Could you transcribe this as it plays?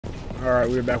Alright,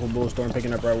 we're back with Bulletstorm,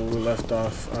 picking up right where we left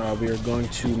off. We are going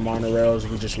to monorails.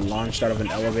 We just launched out of an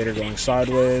elevator going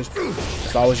sideways.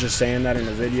 If I was just saying that in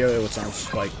a video, it would sound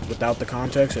like, without the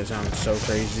context, it sounds so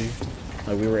crazy.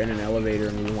 Like we were in an elevator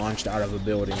and we launched out of a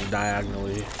building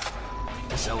diagonally.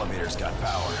 This elevator's got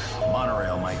power.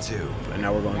 Monorail might too. And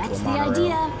now we're going That's to a monorail. the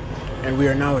idea. And we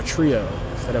are now a trio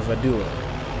instead of a duo.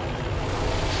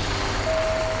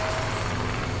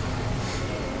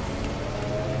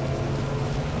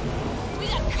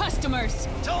 Customers.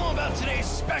 Tell them about today's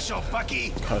special,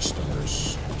 Bucky.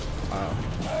 Customers. Wow.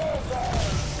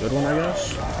 Good one, I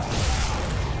guess.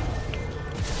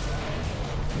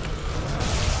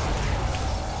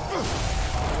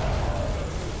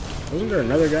 Wasn't there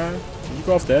another guy? Did you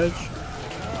go off the edge?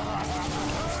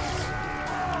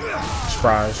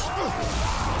 Surprise.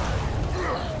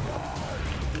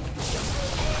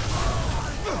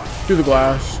 Through the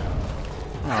glass.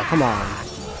 Oh, come on.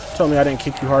 Tell me I didn't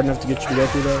kick you hard enough to get you to go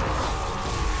through that.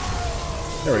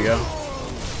 There we go.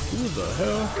 Who the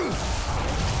hell?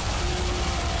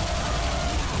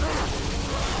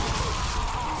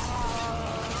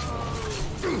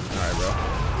 Alright, bro.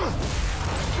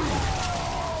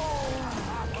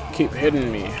 Keep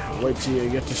hitting me. Wait till you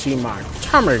get to see my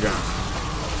timer gun.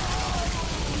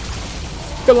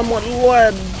 Fill him with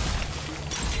lead.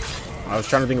 I was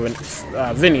trying to think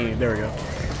of Vinny. There we go.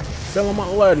 Fill him with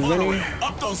lead, Vinny.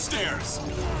 Up those stairs.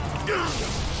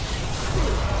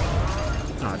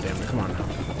 Oh, damn it. Come on now.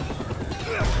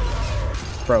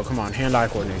 Bro, come on. Hand-eye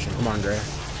coordination. Come on, Dre.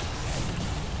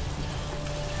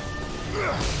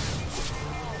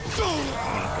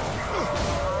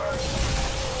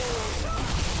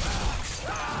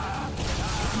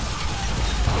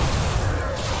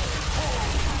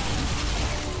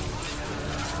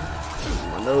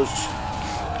 My nose.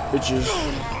 Bitches.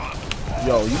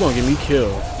 Yo, you gonna get me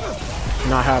killed.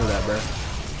 Not have that, bro.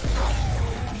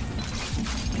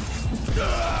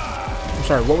 I'm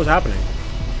sorry, what was happening?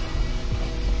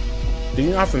 Did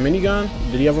he not have a minigun?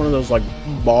 Did he have one of those, like,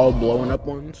 ball blowing up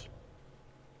ones?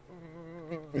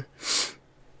 Oh,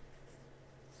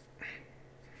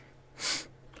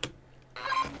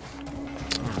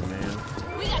 man.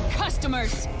 We got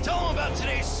customers. Tell them about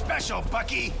today's special,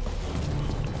 Bucky.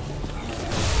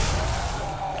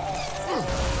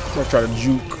 Let's try to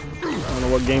juke. I don't know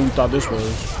what game you thought this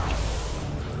was.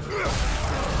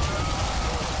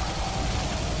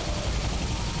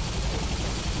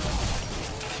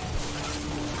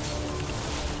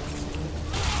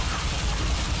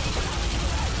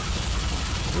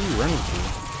 Where are you running to?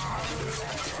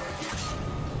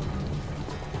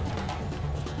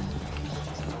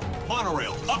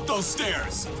 Monorail, up those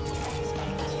stairs.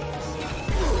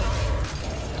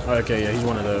 Okay, yeah, he's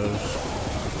one of those.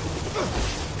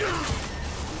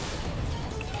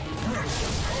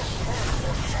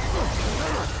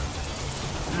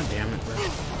 God damn it, bro.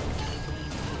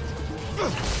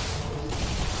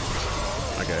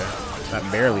 Okay, that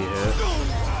barely hit.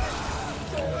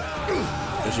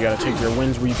 Guess you gotta take your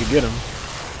wins where you could get them.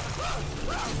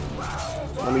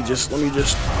 Let me just,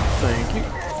 thank you.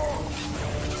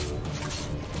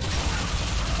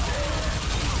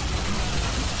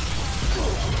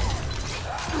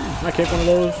 Can I kick one of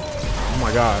those? Oh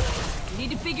my god. We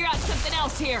need to figure out something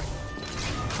else here.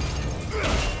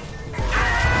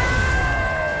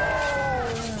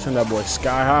 Send that boy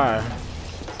sky high.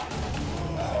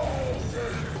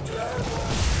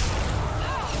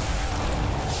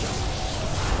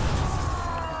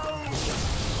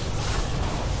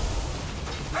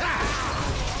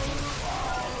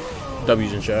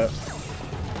 W's in chat.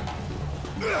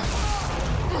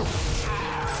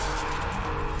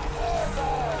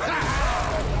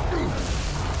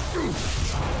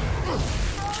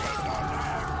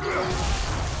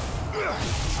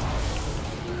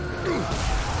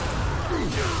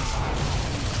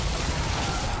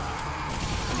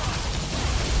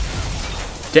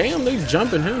 Damn, they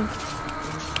jumping him.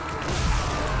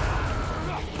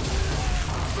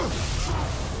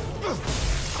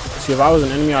 See, if I was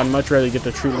an enemy, I'd much rather get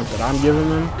the treatment that I'm giving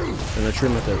them than the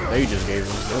treatment that they just gave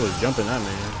them. They was jumping that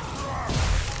man.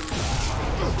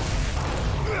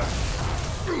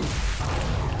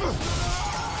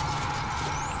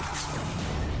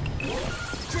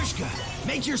 Trishka,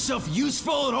 make yourself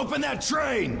useful and open that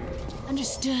train.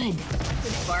 Understood.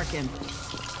 Good barking.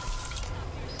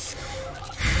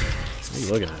 What are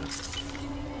you looking at?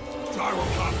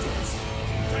 Gyrocopters.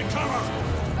 Take cover.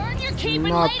 Earn your keep and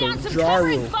Not lay the down some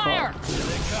covering gyrocopter. fire. Here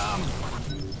they come.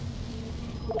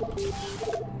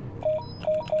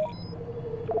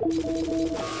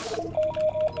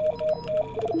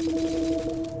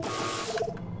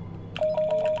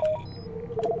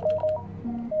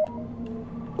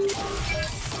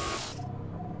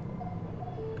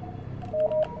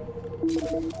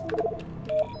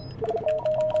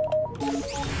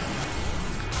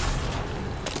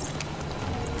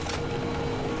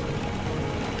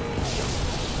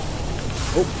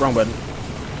 Oh, wrong button.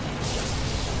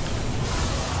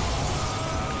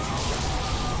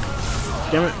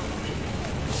 Damn it.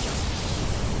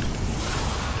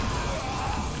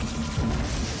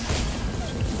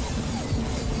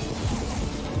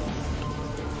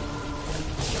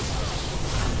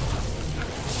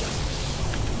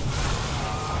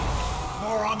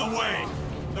 More on the way.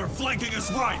 They're flanking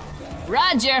us right.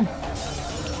 Roger.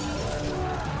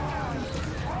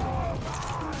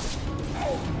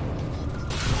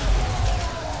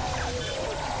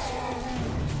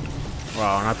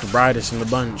 Wow, not the brightest in the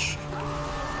bunch.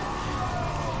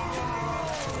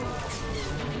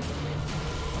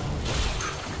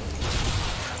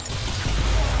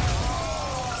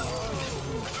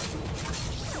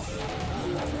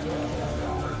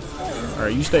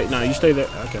 Alright, you stay. No, you stay there.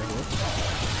 Okay.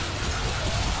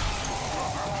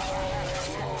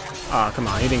 Ah, come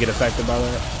on. He didn't get affected by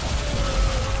that.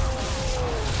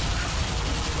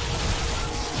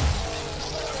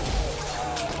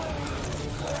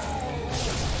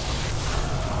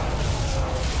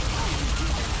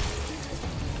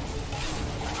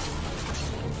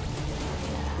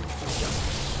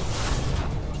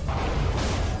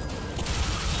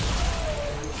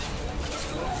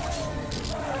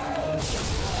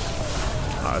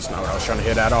 Oh, that's not what I was trying to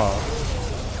hit at all.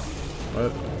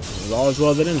 But it's all as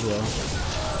well that ends well.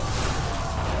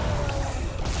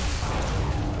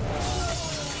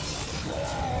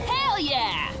 Hell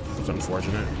yeah! It's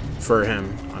unfortunate. For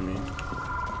him, I mean.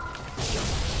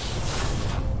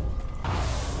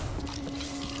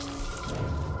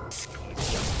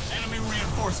 Enemy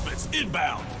reinforcements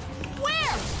inbound.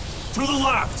 Where? To the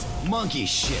left. Monkey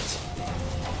shit.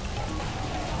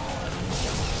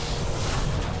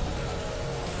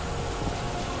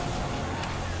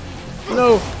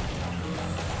 No!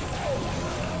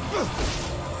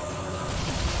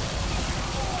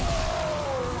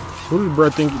 Who did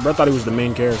Brett think? Brett thought he was the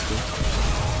main character.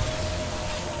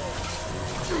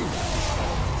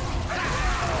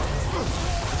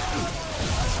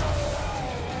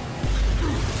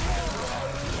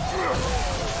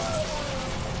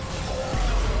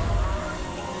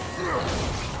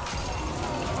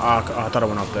 I thought I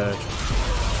went off the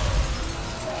edge.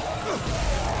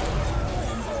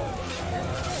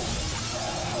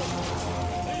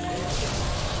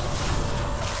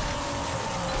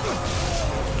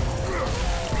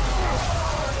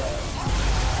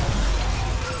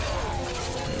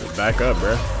 Back up,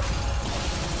 bruh.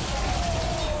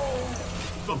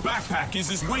 The backpack is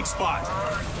his weak spot.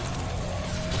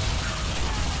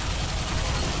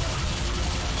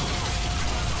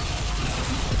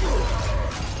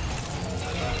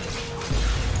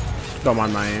 Don't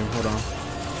mind my aim. Hold on.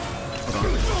 Hold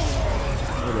on.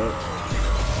 Hold up.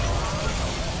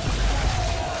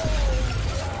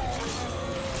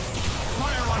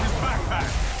 Fire on his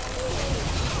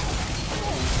backpack.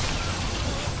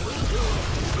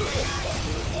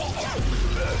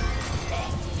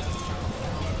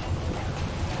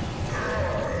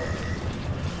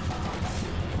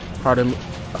 Hard to.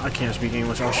 I can't speak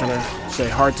English. I was trying to say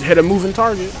hard to hit a moving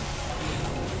target.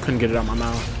 Couldn't get it out my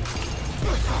mouth.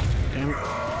 Damn it.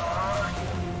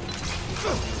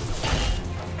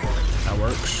 That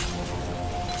works.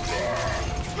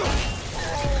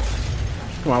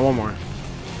 Come on, one more.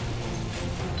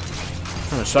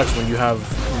 Kinda sucks when you have,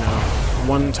 you know,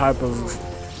 one type of.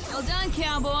 Well done,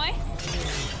 cowboy.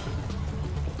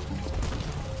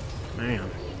 Man.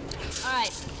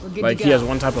 Alright, we're good Like to go. he has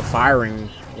one type of firing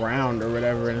round or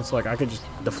whatever, and it's like I could just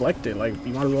deflect it. Like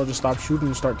you might as well just stop shooting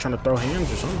and start trying to throw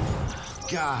hands or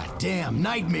something. God damn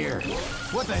nightmare.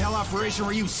 What the hell operation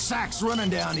were you sacks running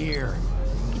down here?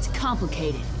 It's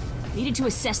complicated. Needed to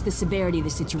assess the severity of the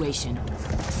situation.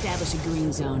 Establish a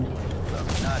green zone.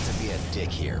 Look, not to be a dick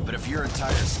here, but if your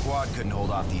entire squad couldn't hold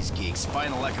off these geeks,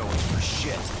 Final Echo was for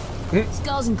shit.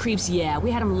 Skulls and creeps, yeah, we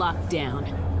had them locked down.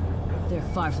 They're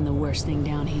far from the worst thing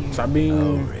down here. Stop being.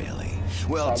 Oh, really?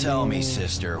 Well, tell me,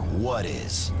 sister, what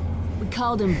is? We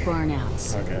called them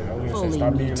burnouts. Okay, I was gonna say Fully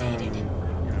stop being. mutated.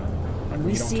 Like When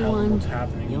we you don't see tell them one, what's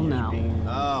happening, you'll you're just know. being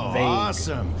Oh, vague.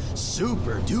 awesome.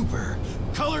 Super duper.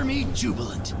 Color me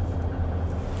jubilant.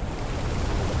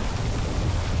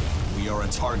 We are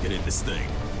targeted this thing.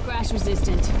 Crash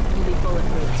resistant. It'll be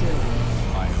bulletproof too.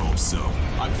 I hope so.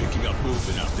 I'm picking up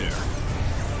movement out there.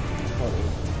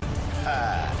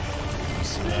 You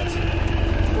see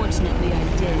that? Fortunately, I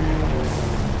did.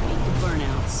 Beat the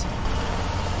burnouts.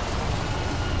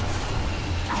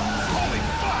 Holy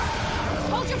fuck!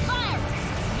 Hold your fire!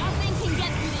 Nothing can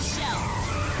get through this shell.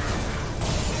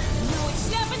 No, it's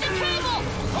snapping the cable!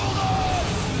 Hold on!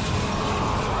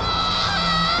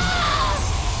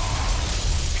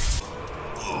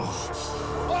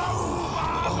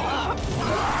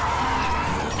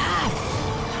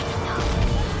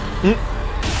 Did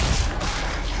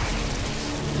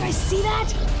I see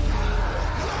that?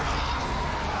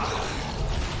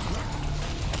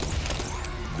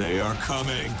 They are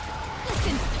coming.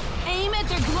 Listen, aim at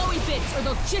their glowy bits or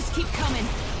they'll just keep coming.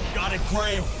 Got it,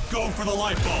 Graham. Go for the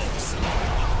light bulbs.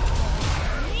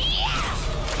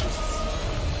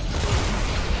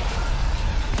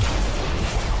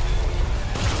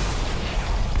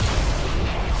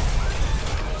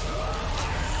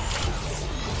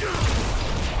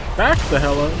 Back the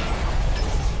hell up.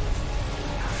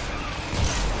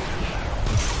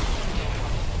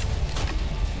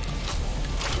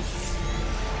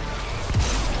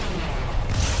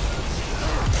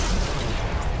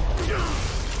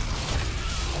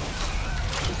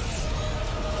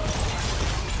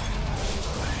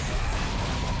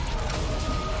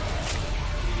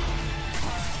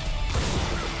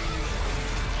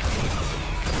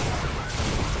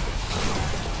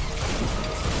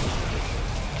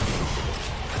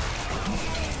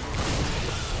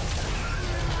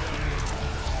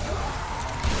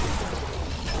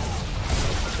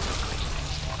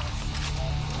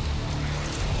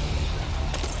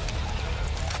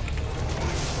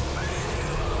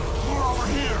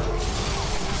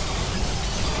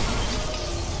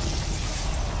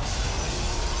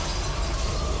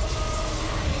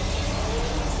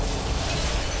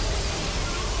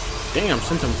 Damn,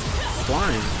 sent him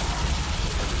flying.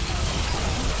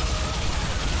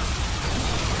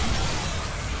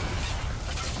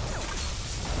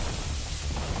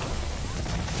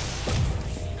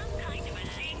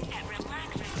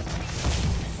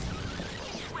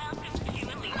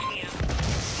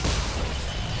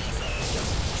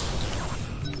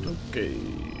 Okay.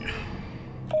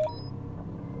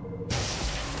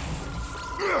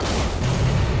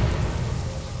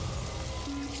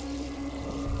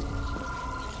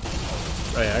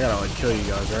 Hey, I gotta like kill you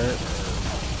guys, right?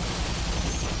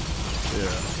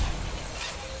 Yeah.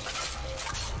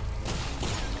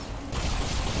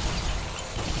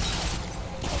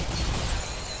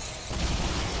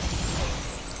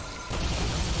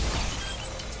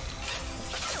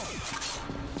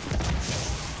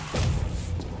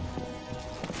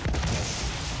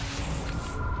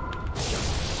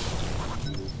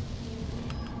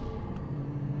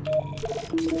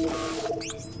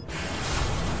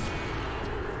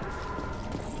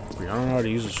 I don't know how to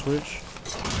use a switch.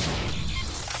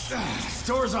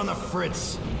 Store's on the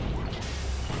fritz.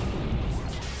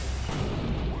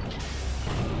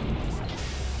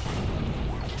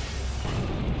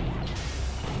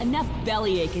 Enough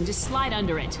bellyache and just slide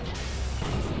under it.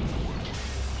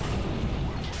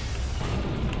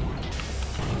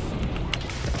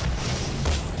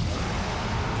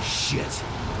 Shit.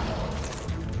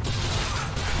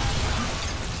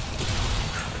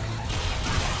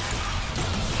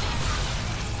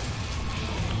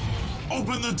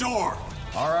 Open the door!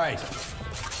 All right.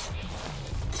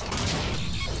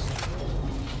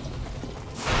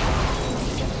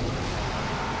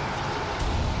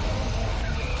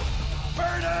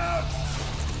 Burn out!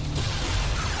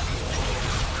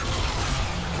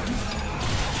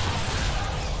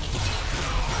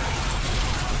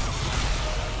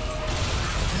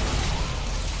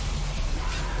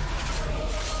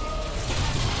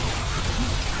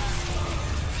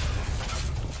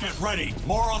 Get ready!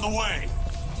 More on the way!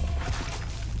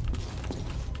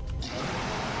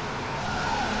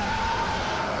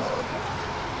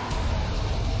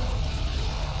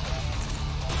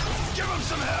 Give him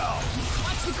some hell!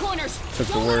 Watch the corners. Took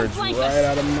the Don't let 'em words flank right us.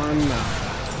 out of my mouth.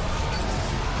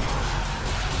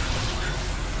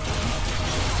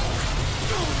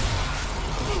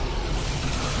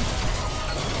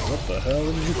 What the hell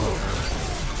did you do?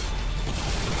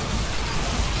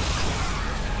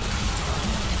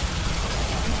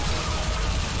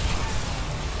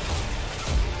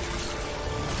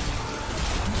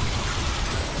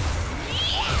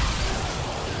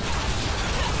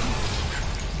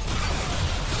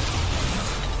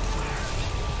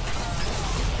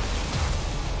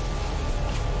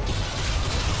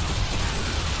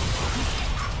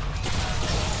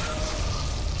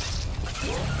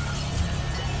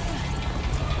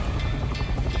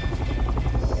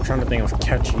 Trying to think of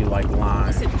catchy like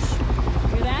lines. Listen,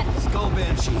 hear that? Skull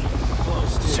Banshee.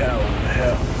 Close, too. Tell him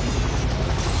hell.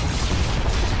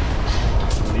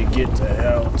 When you get to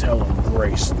hell, tell him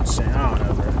grace and say, I don't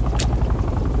know, bro.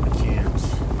 I can't.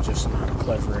 I'm just not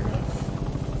clever enough.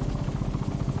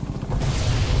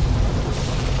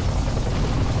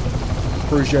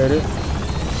 Appreciate it. Too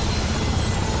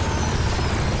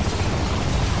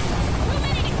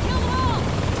many to kill them all.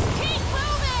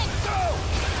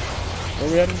 Where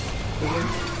we heading?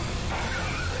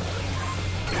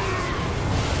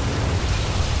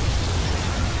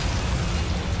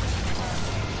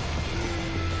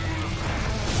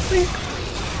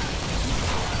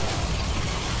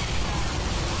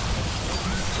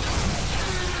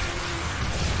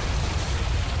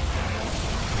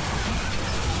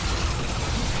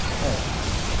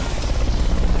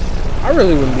 I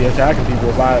really wouldn't be attacking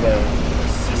people by the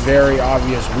very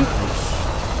obvious weakness.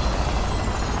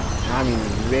 I mean,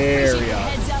 very obvious.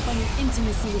 Heads up on your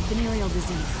intimacy with venereal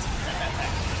disease.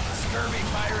 Scurvy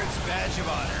pirate's badge of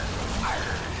honor.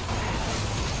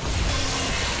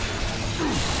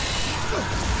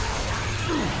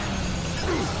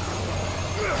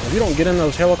 If you don't get in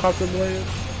those helicopter blades.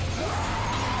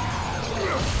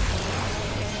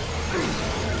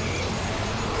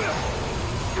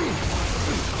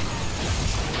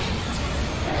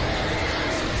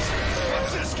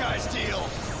 What's this guy's deal?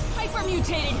 Hyper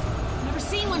mutated. Never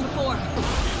seen one before.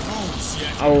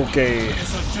 Okay.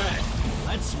 It's a dead.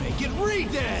 Let's make it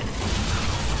re-dead.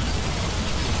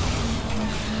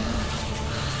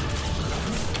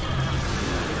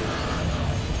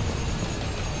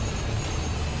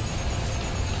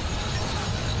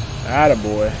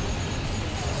 Attaboy.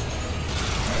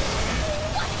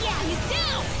 Yeah, he's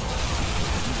down.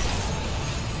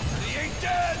 He ain't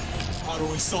dead. How do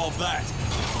we solve that?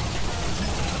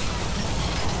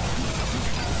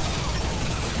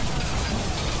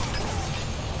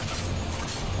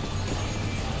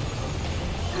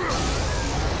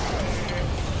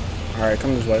 Alright,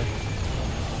 come this way.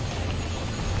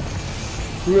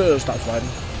 Stop sliding.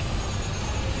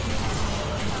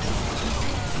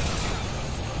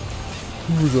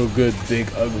 Who's a good, big,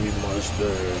 ugly monster?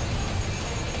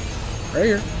 Right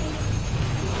here.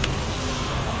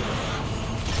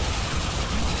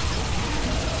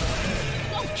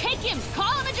 Don't kick him.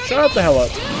 Call him a dirty Shut the hell up.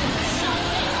 name.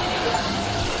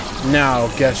 Now,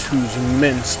 guess who's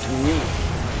minced meat?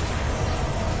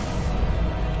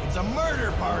 It's a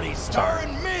murder party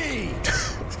starring me.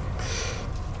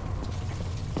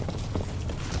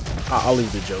 I'll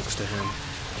leave the jokes to him.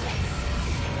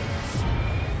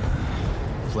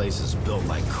 Place is built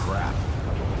like crap.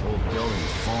 Whole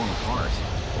building's falling apart.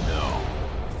 No.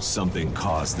 Something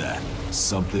caused that.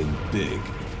 Something big.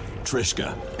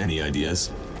 Trishka, any ideas?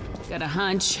 Got a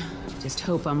hunch. Just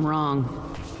hope I'm wrong.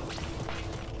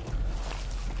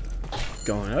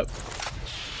 Going up.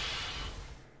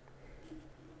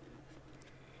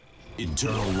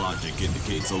 Internal logic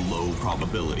indicates a low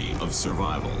probability of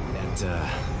survival. That,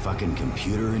 fucking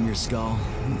computer in your skull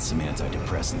needs some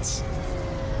antidepressants.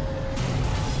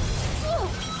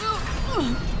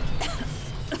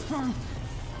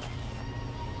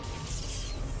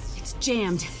 It's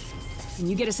jammed. Can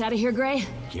you get us out of here, Gray?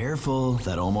 Careful,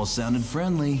 that almost sounded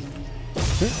friendly.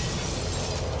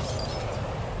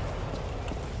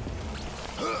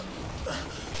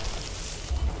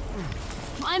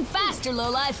 Climb faster,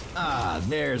 lowlife. Ah,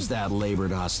 there's that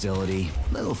labored hostility.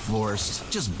 Little forced,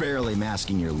 just barely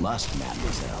masking your lust,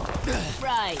 mademoiselle.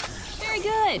 Right. Very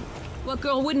good. What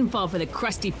girl wouldn't fall for the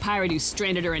crusty pirate who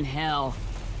stranded her in hell?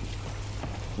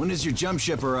 When does your jump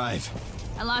ship arrive?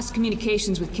 I lost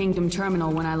communications with Kingdom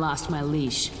Terminal when I lost my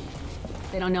leash.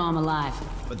 They don't know I'm alive.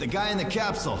 But the guy in the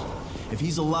capsule, if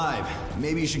he's alive,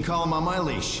 maybe you should call him on my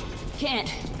leash.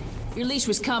 Can't. Your leash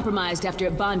was compromised after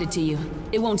it bonded to you.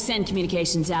 It won't send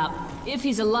communications out. If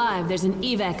he's alive, there's an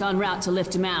evac en route to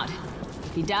lift him out.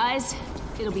 If he dies,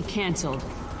 it'll be canceled.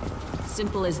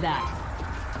 Simple as that.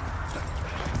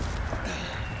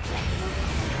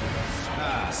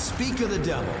 Speak of the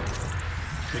devil.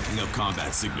 Picking up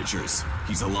combat signatures.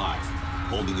 He's alive.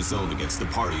 Holding his own against the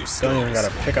party of Don't skulls. even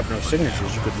gotta pick up no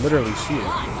signatures. You could literally see it.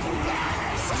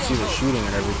 See the shooting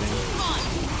and everything.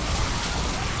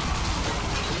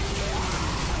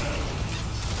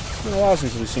 It's been a while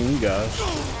since we've seen you guys.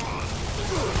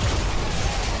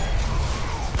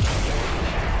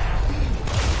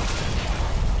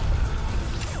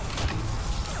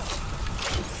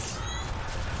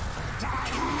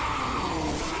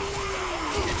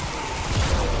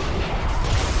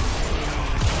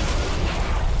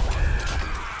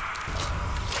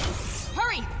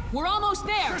 Hurry! We're almost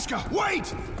there! Trishka,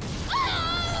 wait!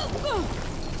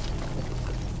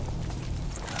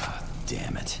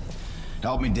 Damn it.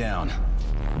 Help me down.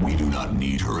 We do not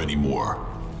need her anymore.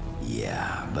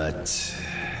 Yeah, but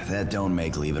that don't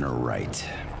make leaving her right.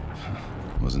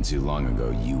 Wasn't too long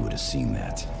ago you would have seen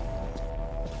that.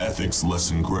 Ethics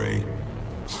lesson, Gray.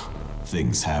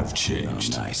 Things have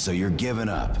changed. Nice, so you're giving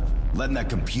up. Letting that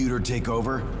computer take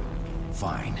over?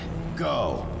 Fine.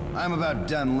 Go. I'm about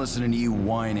done listening to you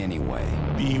whine anyway.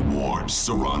 Be warned,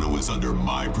 Sarrano is under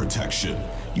my protection.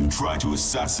 You try to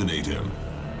assassinate him.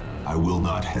 I will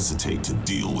not hesitate to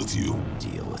deal with you.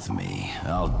 Deal with me.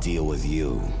 I'll deal with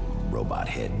you, robot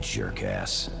head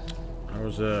jerkass. That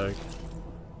was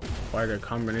quite a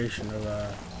combination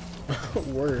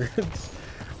of words.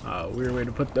 Weird way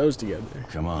to put those together.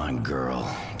 Come on,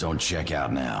 girl. Don't check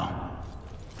out now.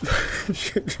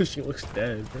 She looks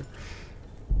dead, bro.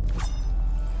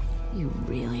 You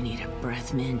really need a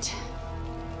breath mint.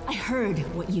 I heard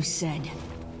what you said.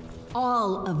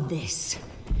 All of this.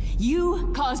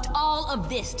 You caused all of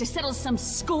this to settle some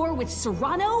score with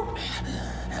Sarrano?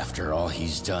 After all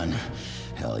he's done,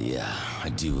 hell yeah,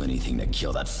 I'd do anything to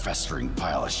kill that festering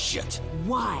pile of shit.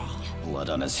 Why? Blood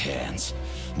on his hands.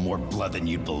 More blood than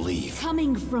you'd believe.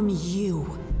 Coming from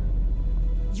you.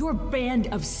 Your band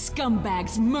of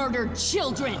scumbags murdered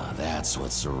children! That's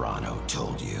what Sarrano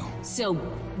told you. So,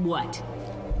 what?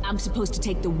 I'm supposed to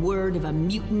take the word of a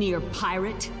mutineer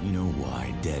pirate? You know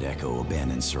why Dead Echo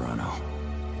abandoned Sarrano?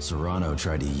 Sarrano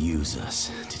tried to use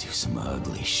us to do some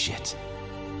ugly shit.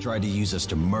 Tried to use us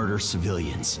to murder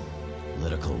civilians,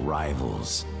 political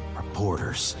rivals,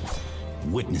 reporters,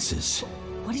 witnesses.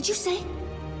 What did you say?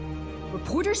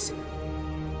 Reporters?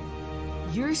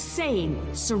 You're saying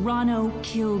Sarrano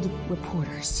killed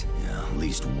reporters? Yeah, at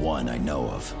least one I know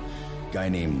of. Guy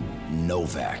named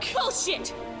Novak.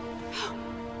 Bullshit!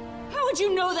 How would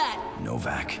you know that?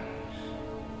 Novak?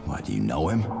 Why, do you know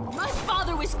him? My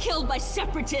father was killed by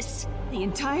separatists! The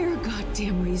entire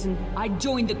goddamn reason I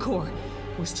joined the Corps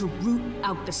was to root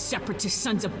out the separatist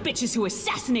sons of bitches who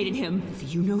assassinated him.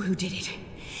 If you know who did it,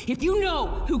 if you know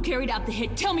who carried out the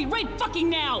hit, tell me right fucking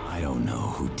now! I don't know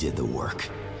who did the work,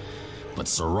 but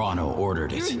Sarrano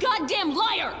ordered it. You're a goddamn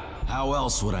liar! How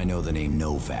else would I know the name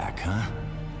Novak, huh?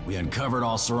 We uncovered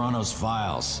all Sarrano's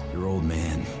files. Your old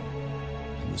man,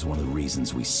 he was one of the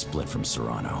reasons we split from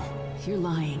Sarrano. If you're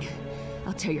lying,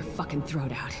 I'll tear your fucking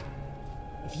throat out.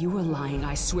 If you are lying,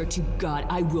 I swear to God,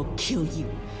 I will kill you.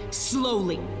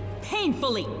 Slowly,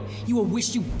 painfully. You will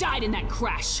wish you died in that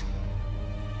crash.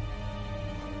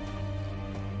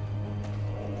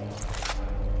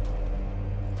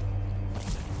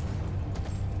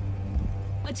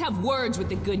 Let's have words with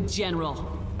the good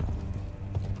general.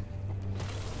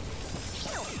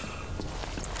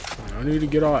 I need to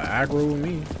get all aggro with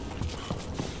me.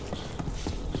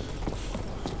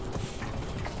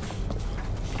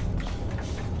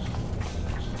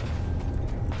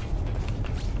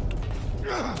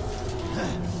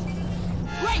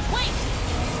 Wait!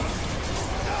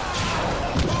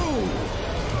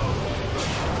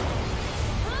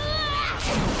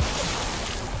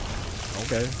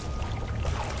 Okay.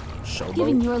 Showboat.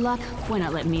 Given your luck, why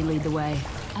not let me lead the way?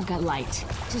 I've got light.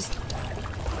 Just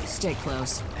stay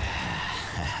close.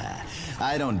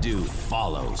 I don't do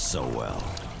follow so well.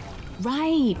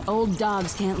 Right, old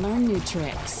dogs can't learn new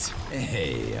tricks.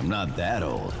 Hey, I'm not that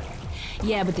old.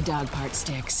 Yeah, but the dog part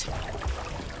sticks.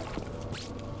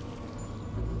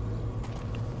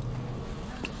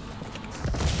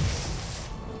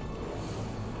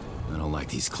 I don't like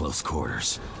these close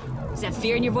quarters. Is that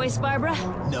fear in your voice, Barbara?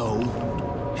 No.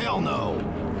 Hell no.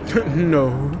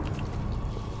 No.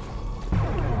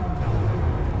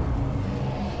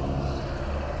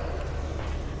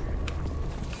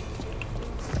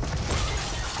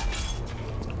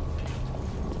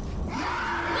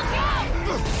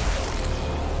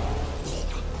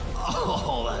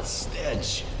 Oh, that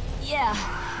stench. Yeah,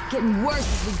 getting worse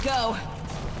as we go.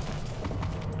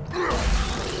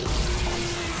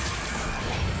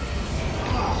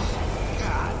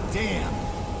 God damn.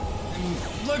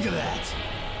 Look at that.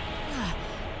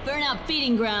 Burnout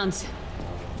feeding grounds.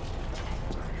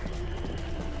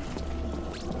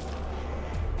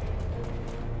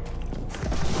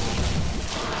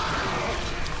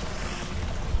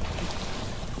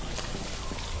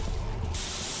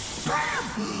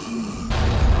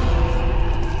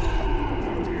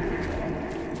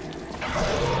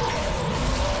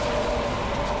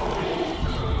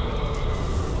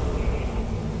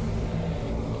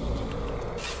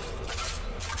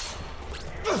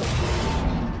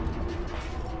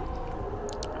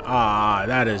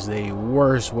 That is the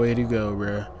worst way to go,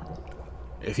 bruh.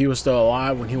 If he was still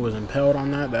alive when he was impaled on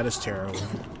that, that is terrible.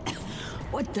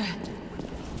 What the? Hey,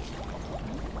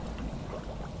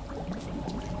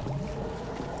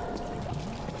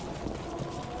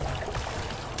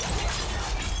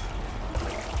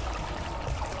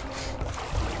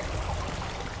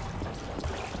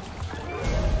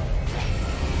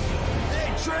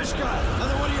 Trishka!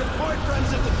 Another one of your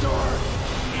boyfriends at the door!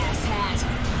 Asshat.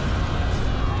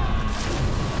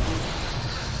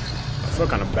 I feel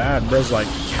kind of bad. Bro's like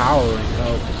cowering.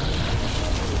 Help.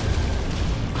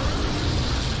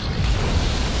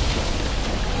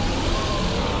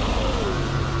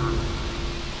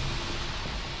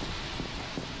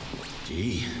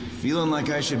 Gee, feeling like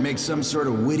I should make some sort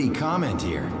of witty comment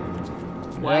here.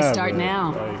 Why Yeah, start but, now?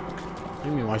 Like, what do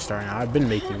you mean why start now? I've been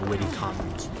making witty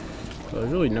comments. So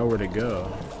there's really nowhere to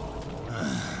go.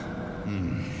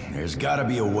 There's gotta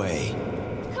be a way.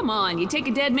 Come on, you take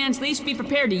a dead man's leash, be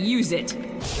prepared to use it.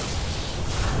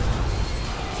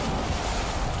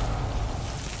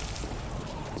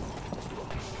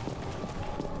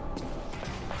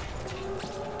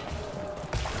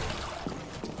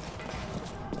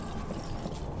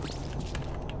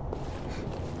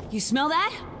 You smell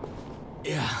that?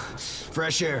 Yeah,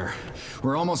 fresh air.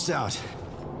 We're almost out.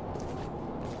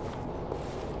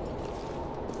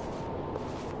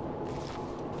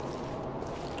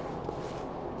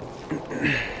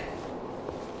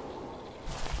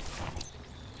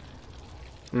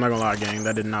 I'm not gonna lie, gang,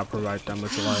 that did not provide that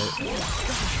much light.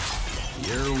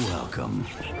 You're welcome.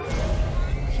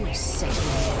 You're sick.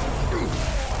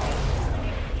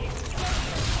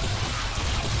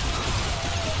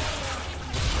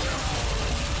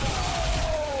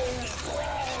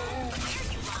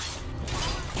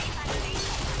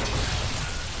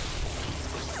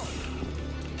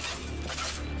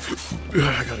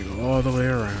 I gotta go all the way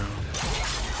around.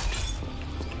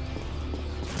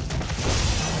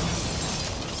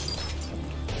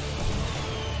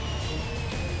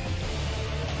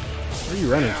 Where are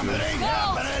you running to?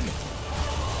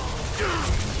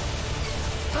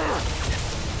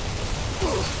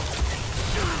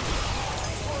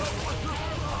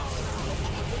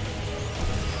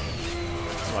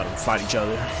 Let them fight each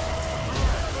other.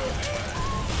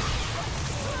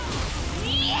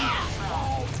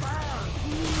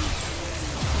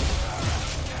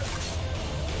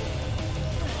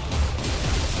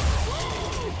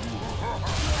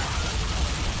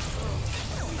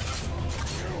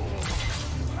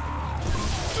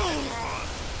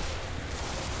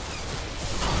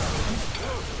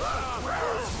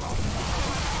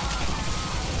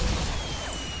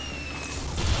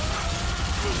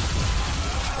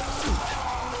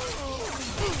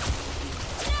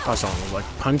 I thought someone was like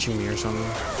punching me or something.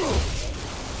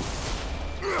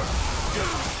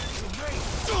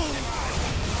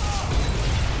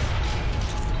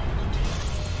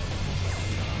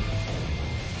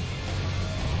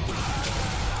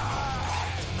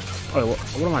 Oh,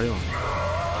 what am I doing?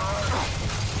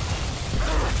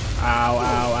 Ow,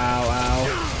 ow, ow, ow.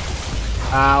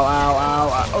 Ow, ow, ow,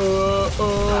 ow.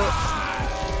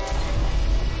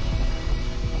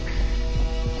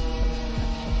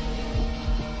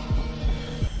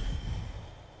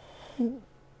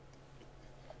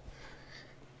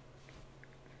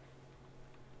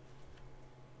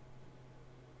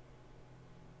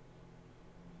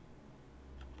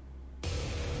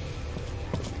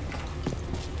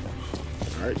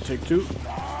 Alright, take two. Skulls!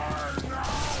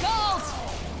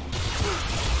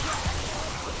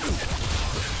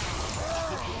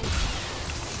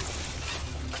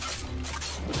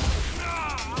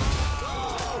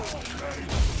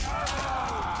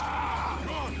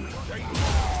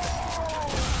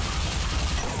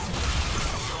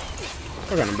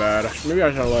 They're kind of bad. Maybe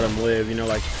I should let him live, you know,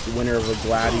 like the winner of a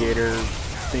gladiator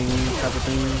thing, type of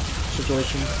thing,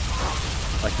 situation.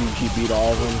 Like he beat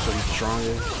all of them, so he's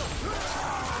stronger.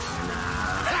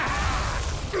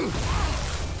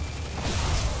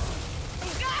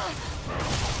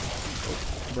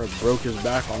 Bro broke his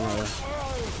back on a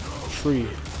tree,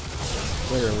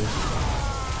 literally.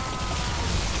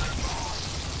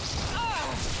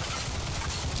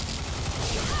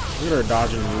 Look at her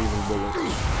dodging and weaving bullets.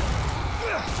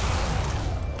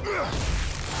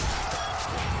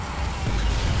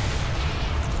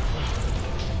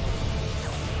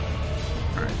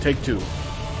 Alright, take two.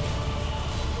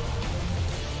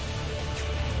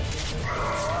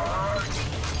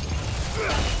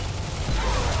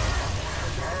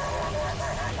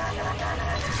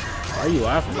 Why are you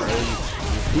laughing, bro?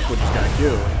 People just got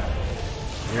killed.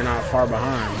 You're not far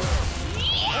behind.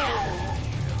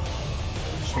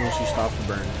 As soon as she stops the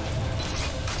burn.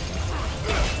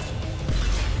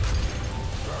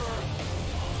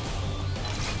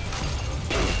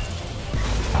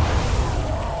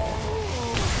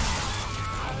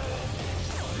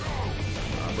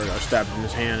 Bro got stabbed in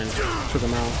his hand and took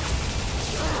him out.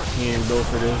 He ain't built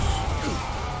for this.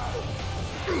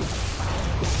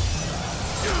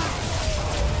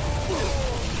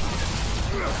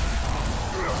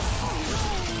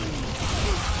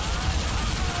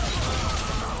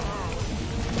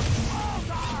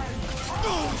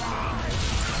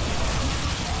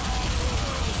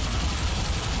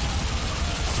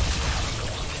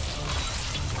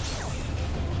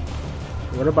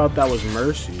 What about that was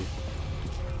Mercy?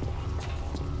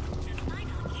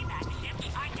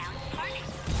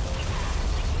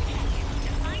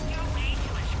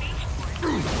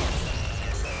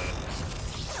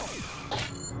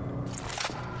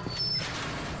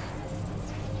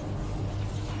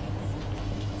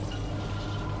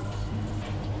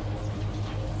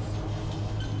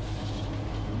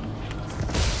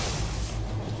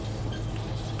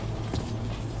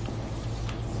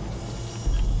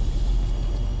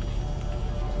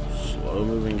 Slow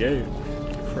moving game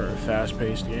for a fast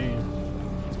paced game.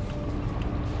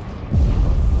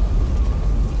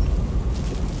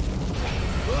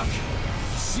 Look!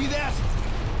 See that?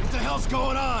 What the hell's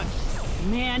going on?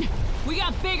 Man, we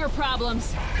got bigger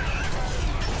problems.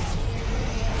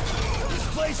 This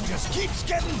place just keeps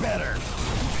getting better.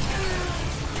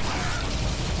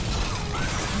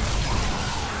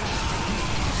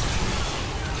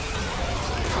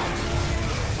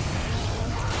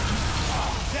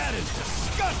 That is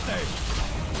disgusting!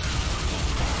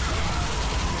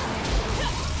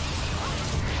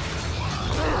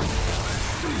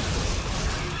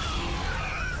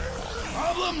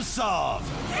 Problem solved!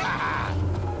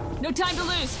 No time to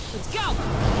lose. Let's go.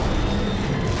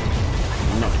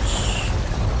 Nice.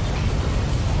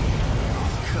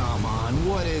 Come on,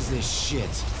 what is this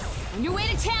shit? On your way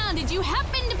to town, did you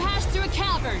happen to pass through a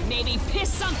cavern? Maybe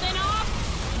piss something off?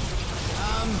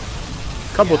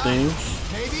 Couple Yeah. things.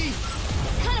 Maybe?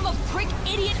 What kind of a prick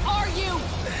idiot are you?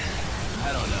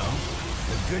 I don't know.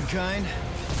 The good kind?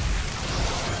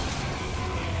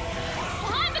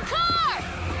 Behind the car!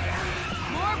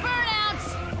 More burnouts!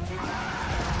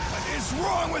 What is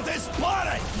wrong with this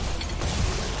planet?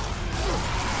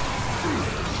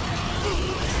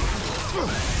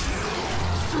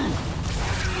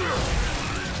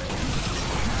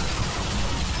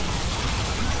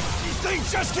 These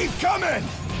things just keep coming!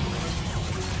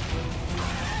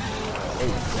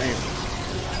 Oh, damn.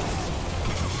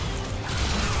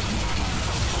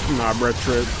 Nah, breath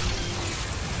trip.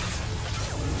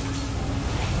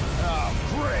 Oh,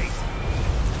 great!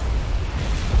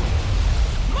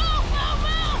 Move, move,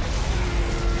 move!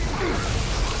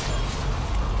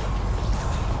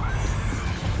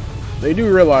 They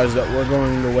do realize that we're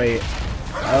going the way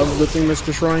of the thing that's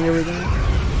destroying everything.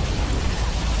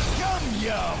 Yum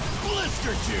yum!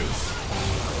 Blister juice!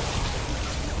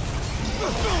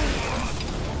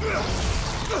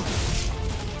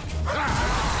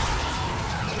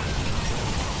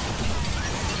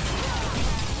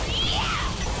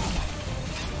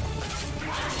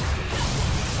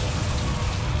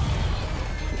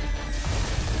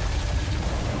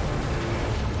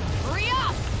 Hurry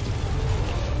up!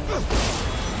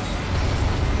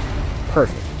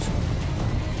 Perfect.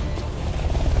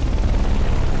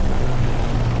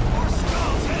 More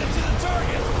skulls headed to the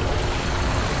target!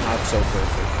 Not so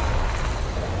perfect.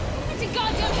 It's a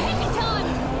goddamn hacking time!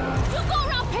 You go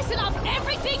around pissing off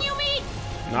everything you meet?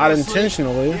 Not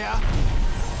intentionally. Yeah.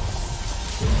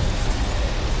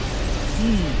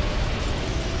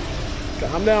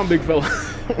 Calm down, big fella.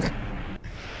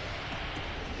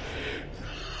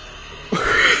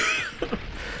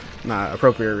 Nah,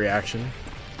 appropriate reaction.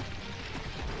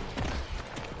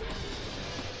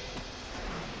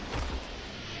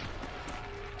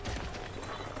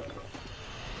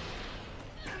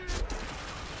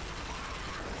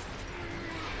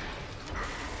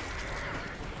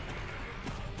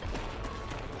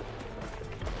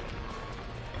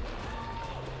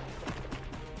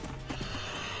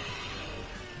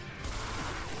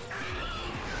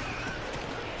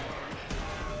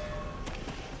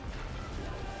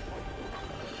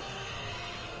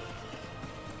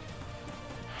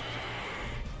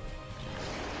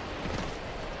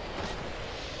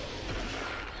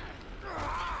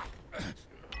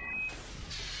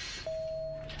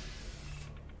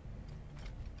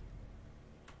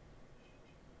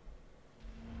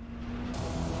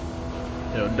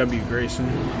 Yo, W. Grayson.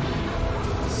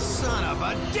 Son of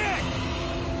a dick!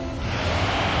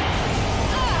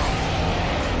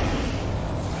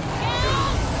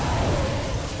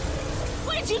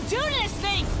 What did you do to this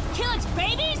thing? Kill its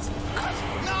babies?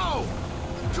 No!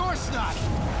 Of course not!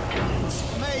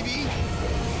 Maybe.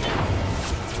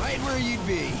 Right where you'd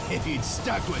be if you'd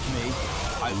stuck with me.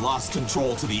 I lost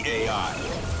control to the AI.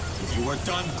 If you are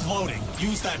done gloating,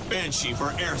 use that Banshee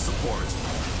for air support.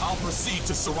 I'll proceed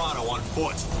to Sarrano on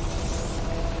foot.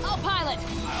 I'll pilot.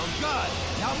 I'll gut.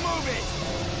 Now move it!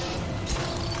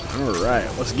 Alright,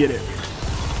 let's get it.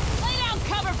 Lay down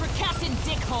cover for Captain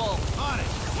Dickhole. On it!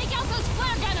 Take out those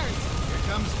flare gunners. Here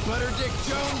comes Butter Dick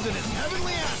Jones and his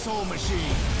heavenly asshole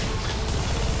machine.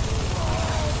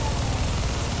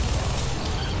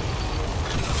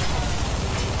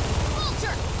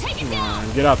 Come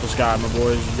on, get out the sky, my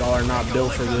boys. Y'all are not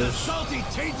built for this. Salty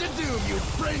tainted doom, you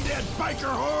brain-dead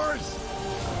biker whores!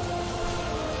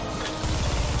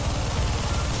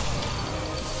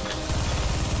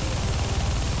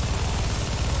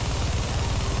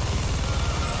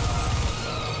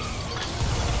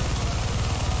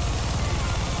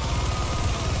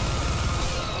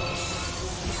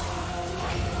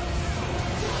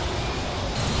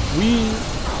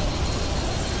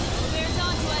 Bear's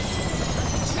onto us.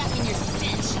 Tracking your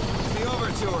stench. Be over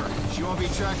to her. She won't be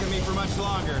tracking me for much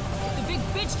longer. The big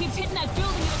bitch keeps hitting that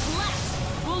building, it'll collapse.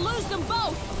 We'll lose them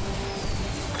both.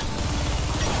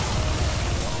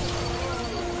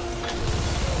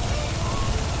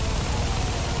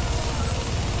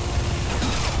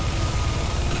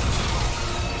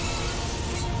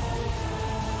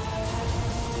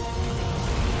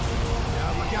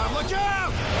 Look out, look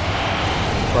out!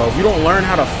 Bro, if you don't learn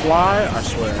how to fly, I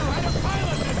swear.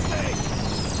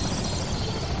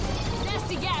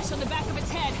 Nasty gash on the back of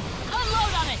its head.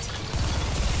 Unload on it.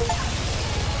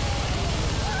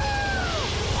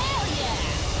 Hell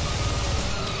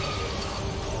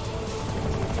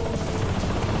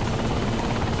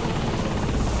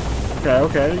yeah!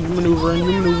 Okay, you maneuvering, you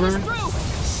maneuvering.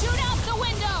 Shoot out the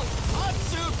window! Hot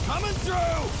soup coming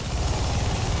through!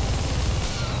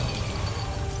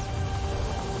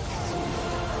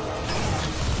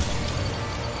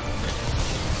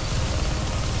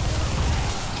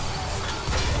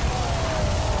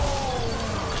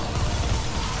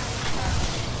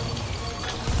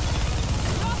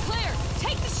 You're all clear.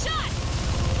 Take the shot!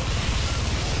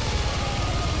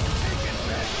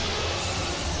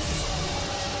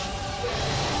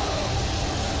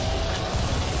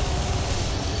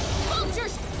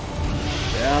 Vultures!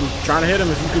 Yeah, I'm trying to hit him.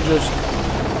 If you could just.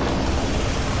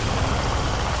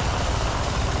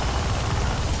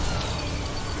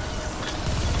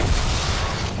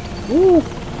 Woo!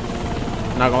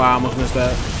 Not gonna lie, I almost missed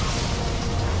that.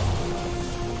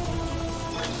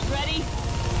 Ready?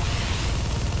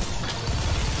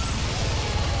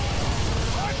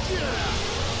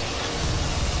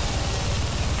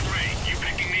 Great, you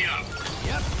picking me up?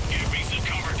 Yep. Give me some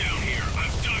cover down here.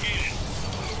 I've dug in.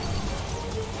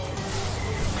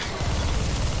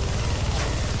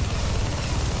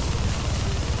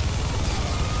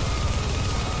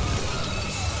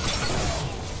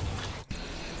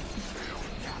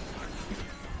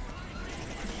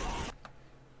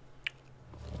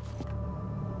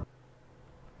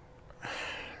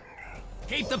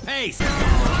 Keep the pace! God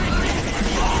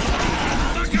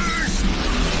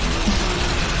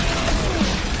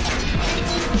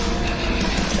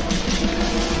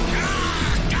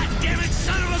damn it,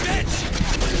 son of a bitch!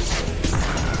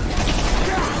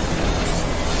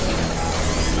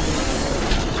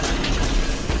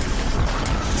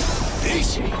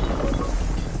 Easy!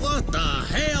 What the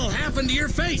hell happened to your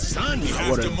face, son? You have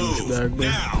What a to move douchebag, bro.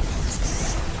 now.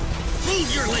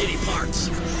 Move your lady parts!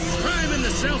 Prime in the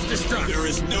self-destruct! There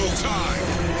is no time.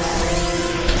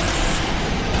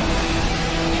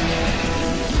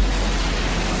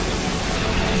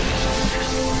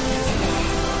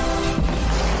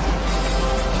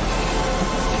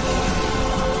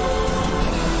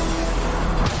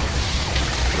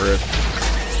 Rip.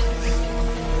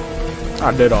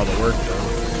 I did all the work though.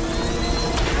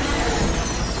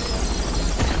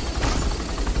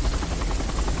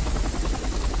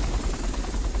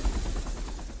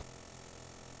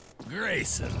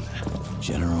 Grayson.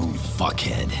 General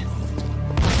Fuckhead.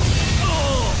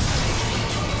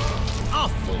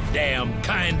 Awful damn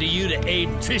kind of you to aid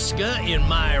Trishka in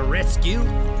my rescue.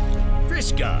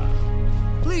 Trishka,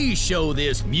 please show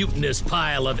this mutinous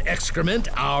pile of excrement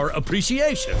our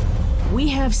appreciation. We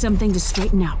have something to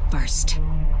straighten out first.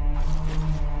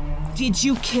 Did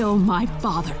you kill my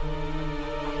father?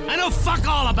 I know fuck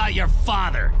all about your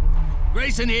father.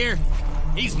 Grayson here,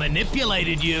 he's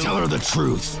manipulated you. Tell her the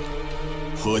truth.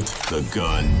 Put the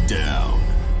gun down.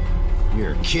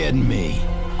 You're kidding me.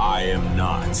 I am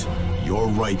not. Your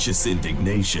righteous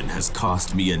indignation has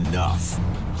cost me enough.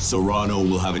 Sarrano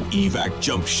will have an evac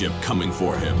jump ship coming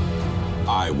for him.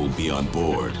 I will be on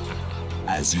board,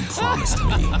 as you promised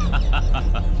me.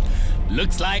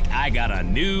 Looks like I got a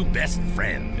new best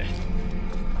friend.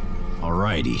 All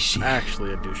right, Ishii.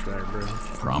 Actually a douchebag, bro.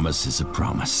 Promise is a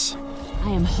promise. I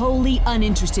am wholly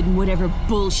uninterested in whatever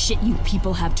bullshit you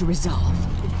people have to resolve.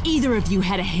 If either of you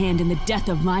had a hand in the death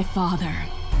of my father,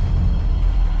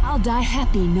 I'll die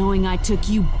happy knowing I took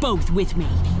you both with me.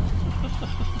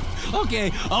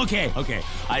 Okay.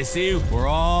 I see we're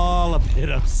all a bit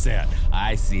upset.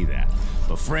 I see that.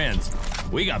 But friends,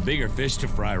 we got bigger fish to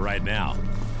fry right now.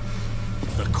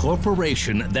 The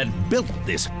corporation that built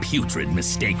this putrid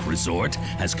mistake resort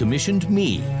has commissioned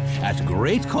me, at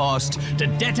great cost, to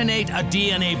detonate a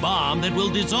DNA bomb that will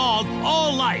dissolve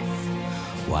all life,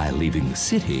 while leaving the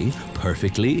city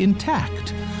perfectly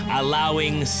intact,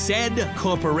 allowing said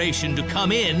corporation to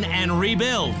come in and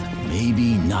rebuild.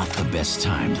 Maybe not the best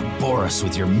time to bore us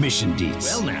with your mission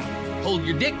deets. Well now, hold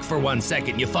your dick for 1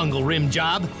 second, you fungal rim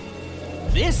job.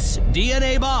 This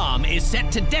DNA bomb is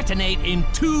set to detonate in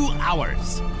 2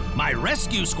 hours. My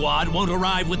rescue squad won't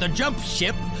arrive with a jump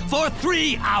ship for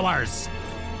 3 hours.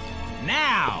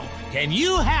 Now, can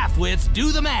you half-wits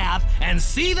do the math and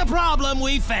see the problem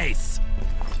we face?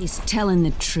 He's telling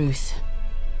the truth.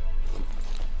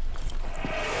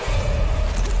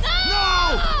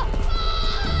 No!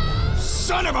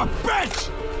 Son of a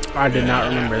bitch! I did not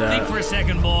remember that. Think for a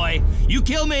second, boy. You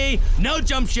kill me, no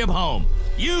jump ship home.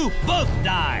 You both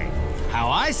die. How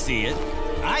I see it,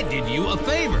 I did you a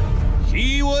favor.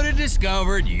 She would have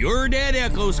discovered your dead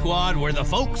Echo Squad where the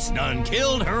folks done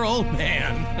killed her old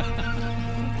man.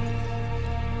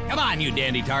 Come on, you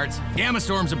dandy tarts. Gamma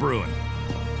storms a brewing.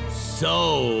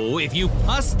 So, if you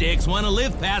puss sticks want to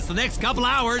live past the next couple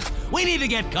hours, we need to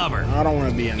get cover. I don't want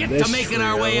to be in Get this to making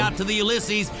our trio. way out to the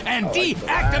Ulysses and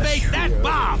deactivate that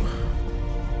bomb.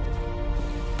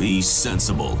 Be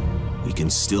sensible. We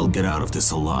can still get out of this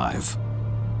alive.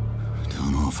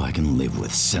 Don't know if I can live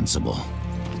with sensible.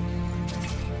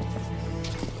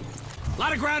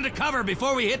 Lot of ground to cover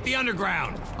before we hit the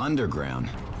underground. Underground?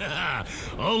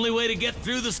 Only way to get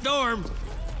through the storm.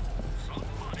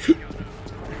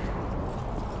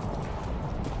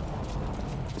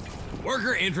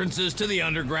 Worker entrances to the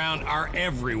underground are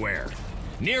everywhere.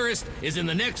 Nearest is in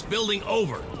the next building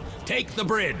over. Take the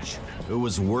bridge. Who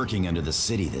was working under the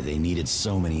city that they needed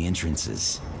so many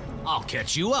entrances? I'll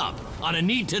catch you up on a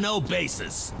need-to-know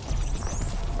basis.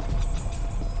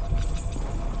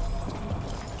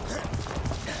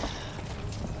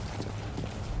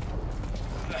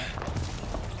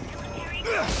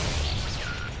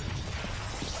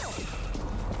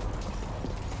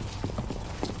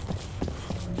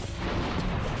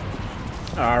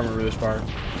 Oh, I remember this part.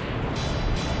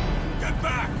 Get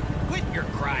back! Quit your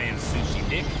crying, sushi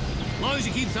dick. As long as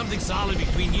you keep something solid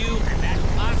between you and that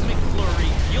cosmic flurry,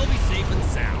 you'll be safe and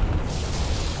sound.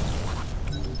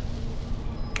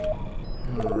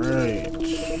 Alright.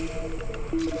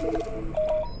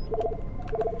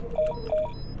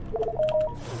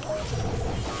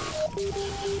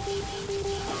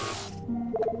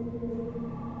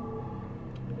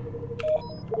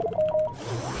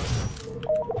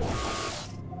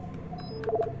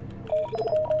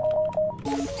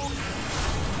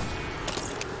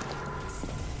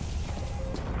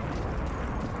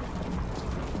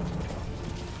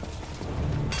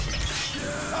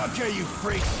 Okay, you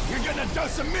freaks, you're getting a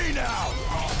dose of me now!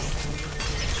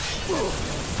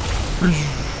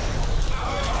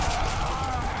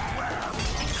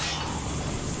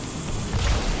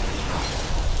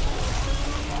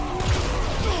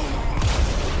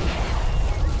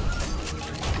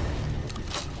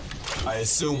 I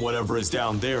assume whatever is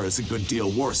down there is a good deal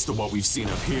worse than what we've seen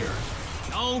up here.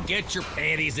 Don't get your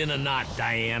panties in a knot,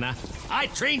 Diana. I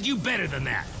trained you better than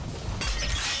that.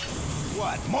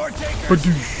 What, more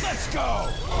takers? Let's go!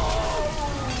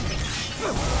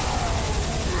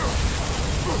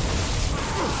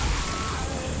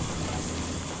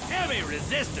 Heavy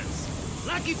resistance.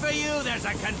 Lucky for you, there's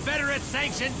a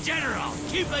Confederate-sanctioned general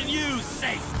keeping you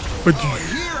safe. Oh,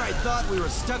 here I thought we were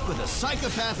stuck with a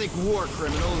psychopathic war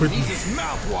criminal who needs his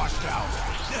mouth washed out.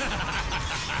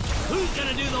 Who's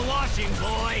gonna do the washing,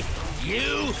 boy?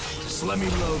 You? Just let me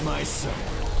load my soul.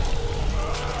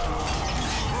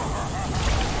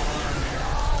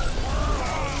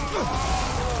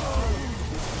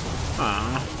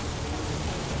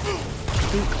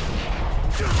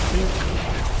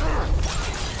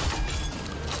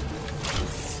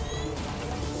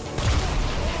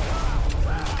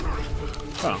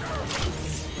 Oh.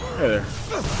 Hey there.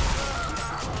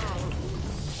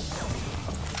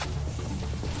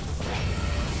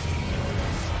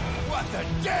 What the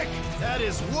dick? That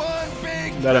is one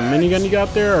big... Is that a minigun you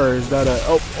got there, or is that a...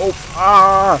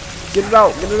 Ah! Get it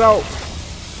out! Get it out!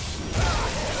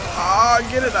 Ah!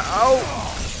 Get it out!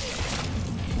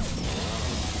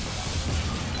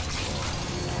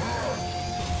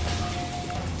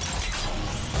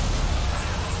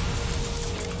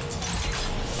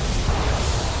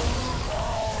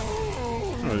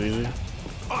 That was easy.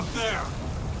 Up there!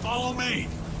 Follow me!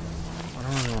 I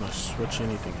don't really want to switch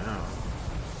anything out.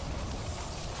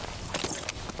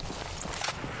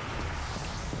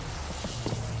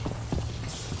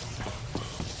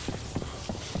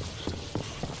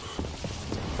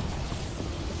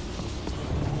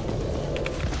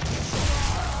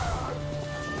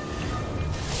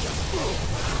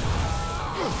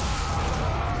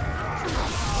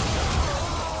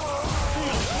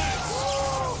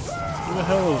 Who the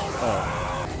hell is... Oh.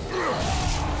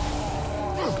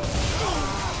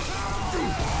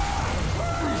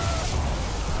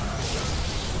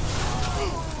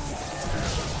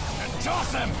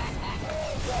 Toss him!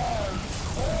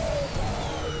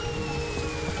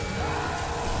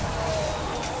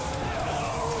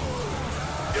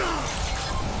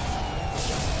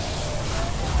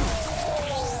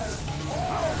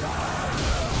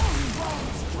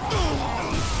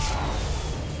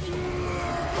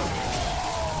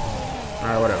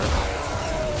 Alright, whatever.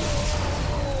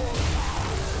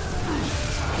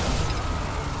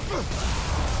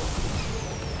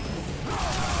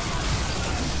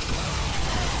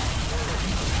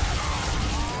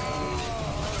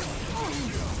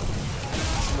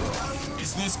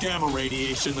 Is this gamma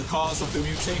radiation the cause of the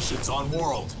mutations on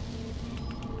World?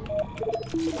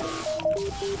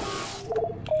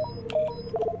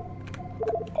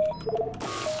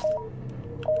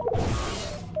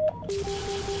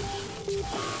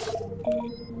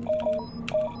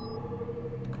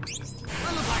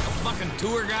 I look like a fucking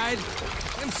tour guide.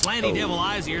 Them slanty devil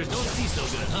eyes of yours don't see so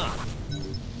good, huh?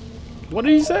 What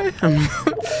did he say?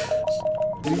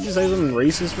 Did he just say something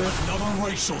racist, man? Another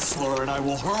racial slur, and I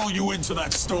will hurl you into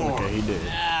that storm. Okay, he did.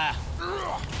 Ah,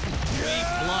 cheap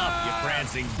bluff, you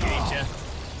prancing geisha.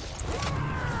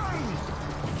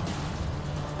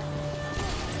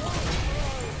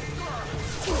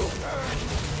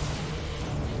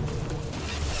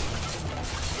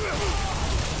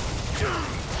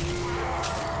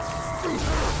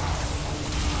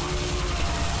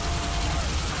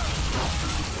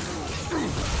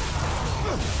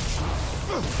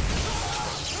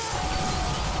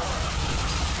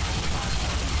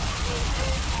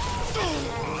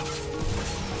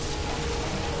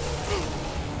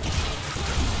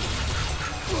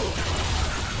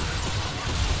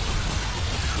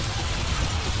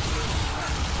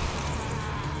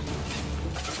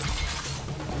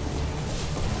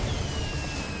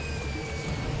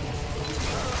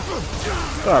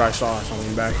 Thought I saw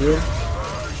something back here.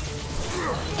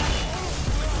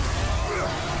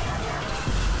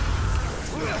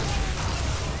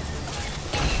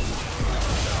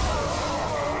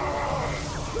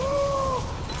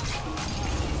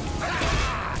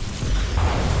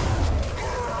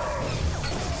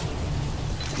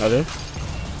 Another.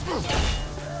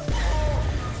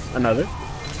 Another.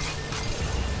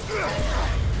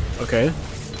 Okay.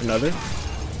 Another.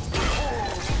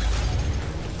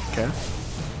 Okay.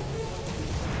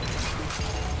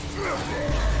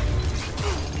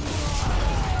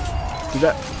 Do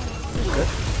that. Okay.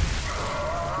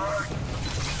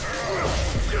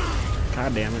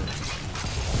 God damn it.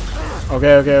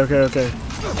 Okay, okay, okay, okay.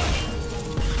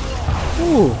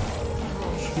 Ooh.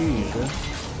 Jeez.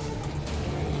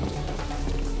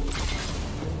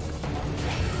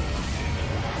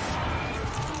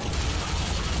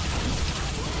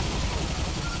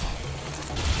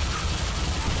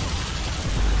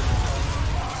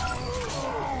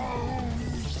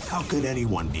 How could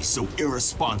anyone be so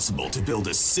irresponsible to build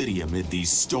a city amid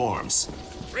these storms?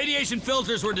 Radiation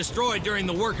filters were destroyed during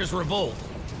the workers' revolt.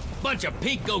 Bunch of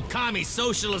pinko commie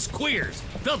socialist queers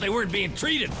felt they weren't being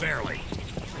treated fairly.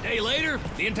 A day later,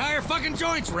 the entire fucking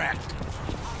joint's wrecked.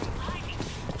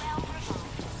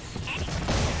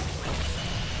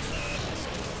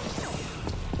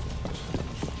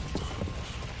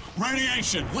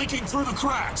 Radiation leaking through the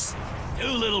cracks! Two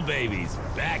little babies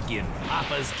back in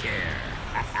Papa's care.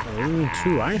 Ooh,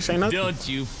 two. I ain't saying nothing. Don't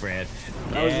you fret.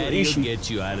 That was an Daddy'll issue. get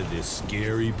you out of this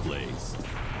scary place.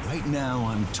 Right now,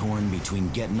 I'm torn between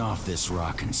getting off this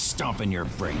rock and stomping your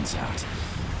brains out.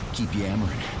 Keep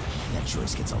yammering. That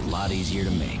choice gets a lot easier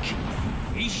to make.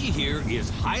 Ishi here is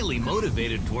highly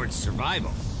motivated towards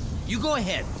survival. You go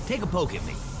ahead, take a poke at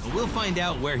me, and we'll find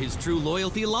out where his true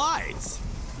loyalty lies.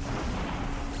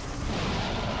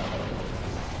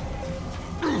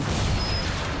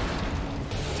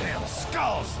 Damn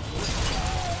skulls!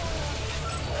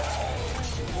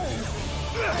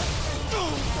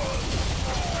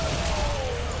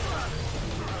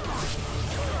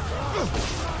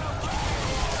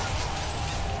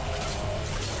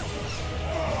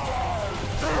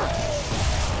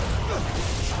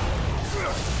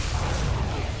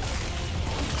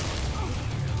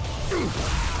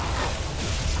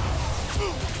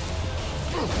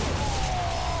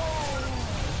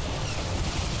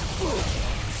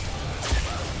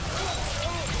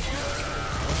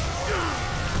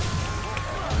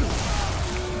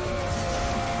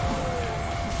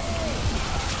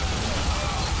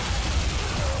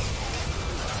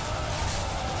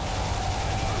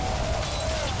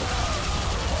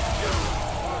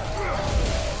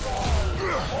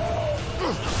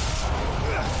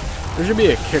 There should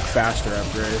be a kick faster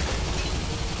upgrade.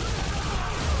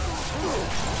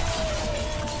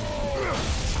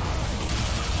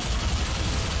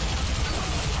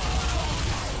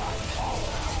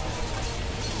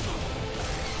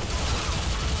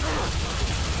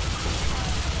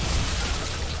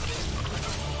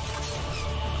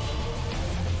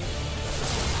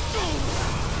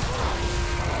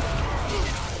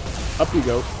 Up you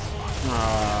go.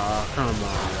 Aw, come on,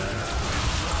 man.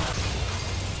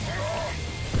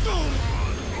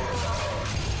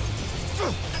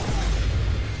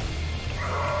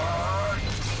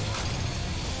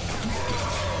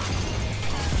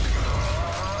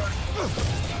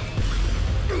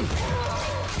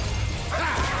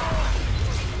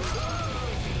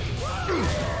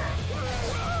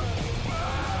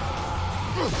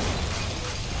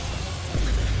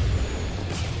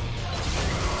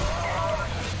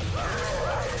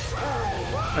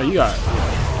 Oh, you got it.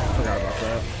 Yeah, forgot about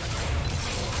that.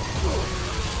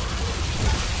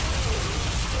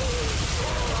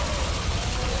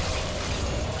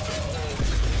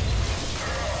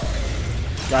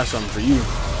 Got something for you.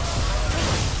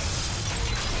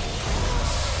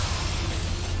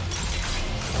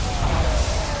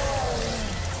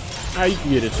 Ah, you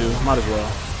can get it too. Might as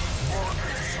well.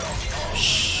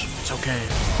 Shh, it's okay.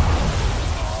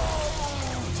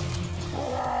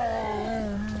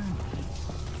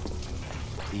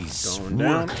 These Going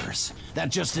down. workers. That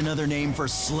just another name for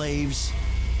slaves?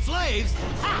 Slaves?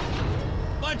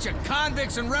 Ha! Bunch of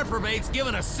convicts and reprobates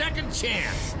given a second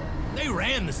chance. They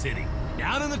ran the city,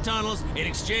 down in the tunnels, in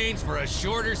exchange for a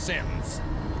shorter sentence.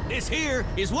 This here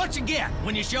is what you get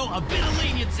when you show a bit of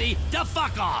leniency to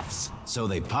fuck-offs. So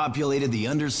they populated the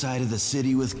underside of the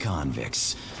city with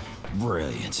convicts.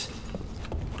 Brilliant.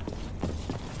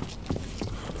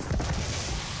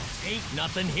 Ain't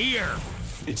nothing here.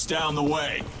 It's down the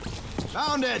way.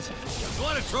 Found it! You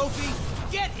want a trophy?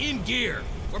 Get in gear.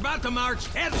 We're about to march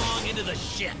headlong into the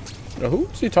shit. Now,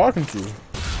 who's he talking to?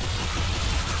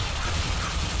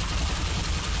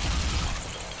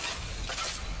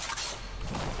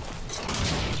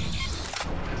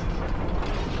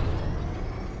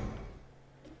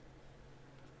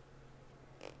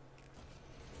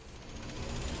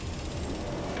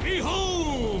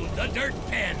 Behold the dirt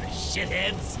pen,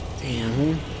 shitheads.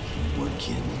 Damn. We're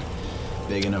kidding.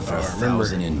 Big enough for I remember.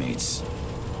 1,000 inmates.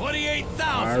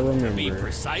 28,000 to be remember.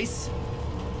 precise.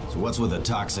 So what's with the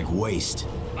toxic waste?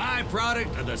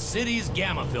 Byproduct of the city's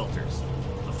gamma filters.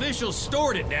 Officials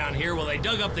stored it down here while they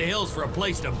dug up the hills for a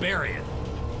place to bury it.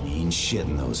 Mean shit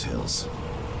in those hills.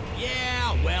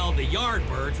 Yeah, well, the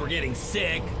yardbirds were getting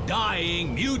sick,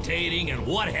 dying, mutating, and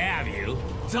what have you.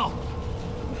 So,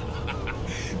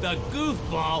 the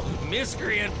goofball,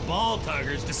 miscreant ball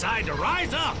tuggers decide to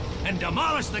rise up and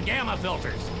demolish the gamma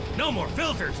filters. No more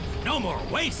filters, no more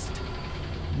waste.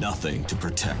 Nothing to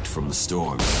protect from the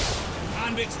storms.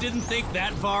 Convicts didn't think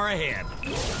that far ahead.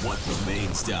 What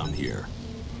remains down here?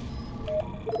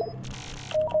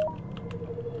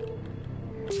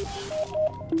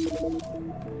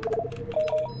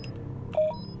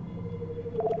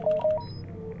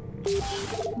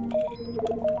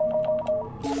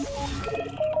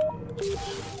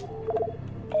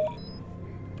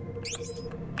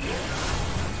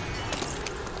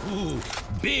 Ooh,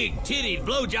 big-tittied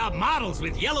blowjob models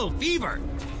with yellow fever.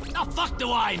 The fuck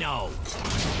do I know?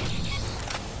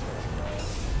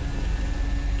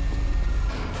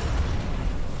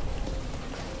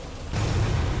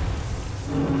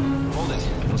 Hold it.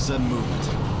 No sudden movement.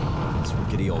 This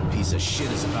rickety old piece of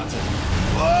shit is about to...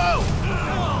 Whoa!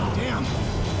 Damn.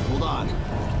 Hold on.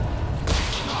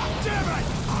 Damn it!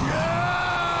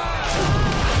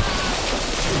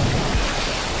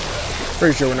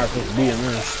 Pretty sure we're not supposed to be in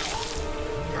this.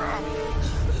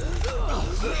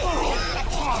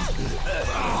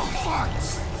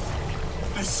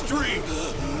 A stream!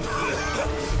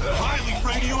 Highly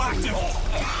radioactive!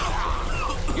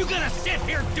 You gonna sit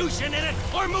here douching in it,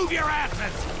 or move your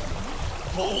asses?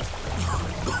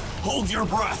 Hold your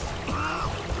breath!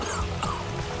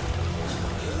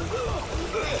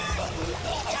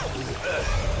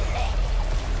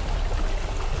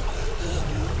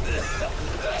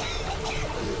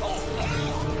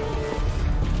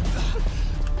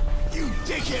 You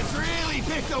dickheads really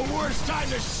picked the worst time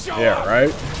to show Yeah, up!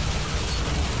 right?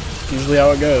 Usually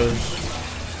how it goes.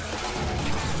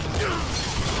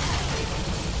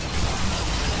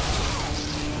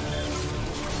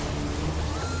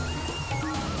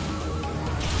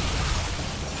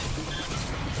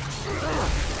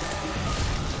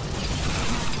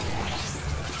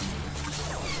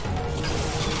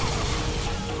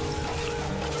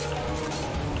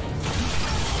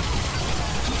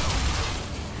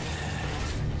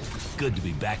 good to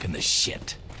be back in the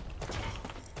shit.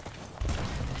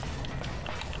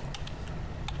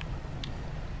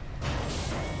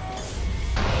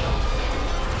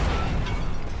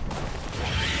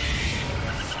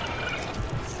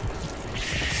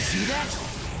 See that?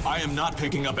 I am not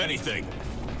picking up anything.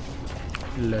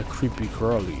 Le creepy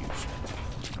crawlies.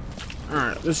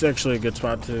 Alright, this is actually a good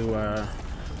spot to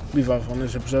leave off on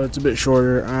this episode. It's a bit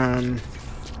shorter.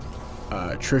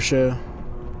 Trisha,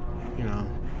 you know,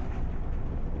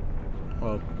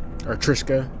 well, or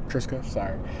Triska,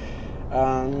 sorry.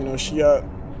 You know, she got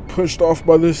pushed off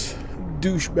by this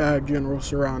douchebag General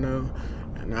Sarrano,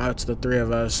 and now it's the three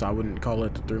of us. I wouldn't call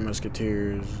it the Three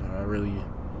Musketeers. Really,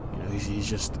 you know, he's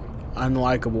just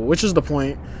unlikable, which is the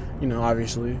point. You know,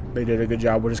 obviously they did a good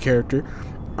job with his character.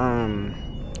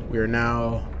 We are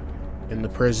now in the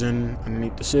prison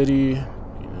underneath the city.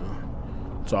 You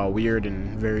know, it's all weird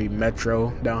and very metro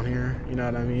down here. You know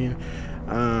what I mean?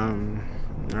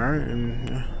 All right, and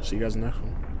yeah, see you guys in the next one.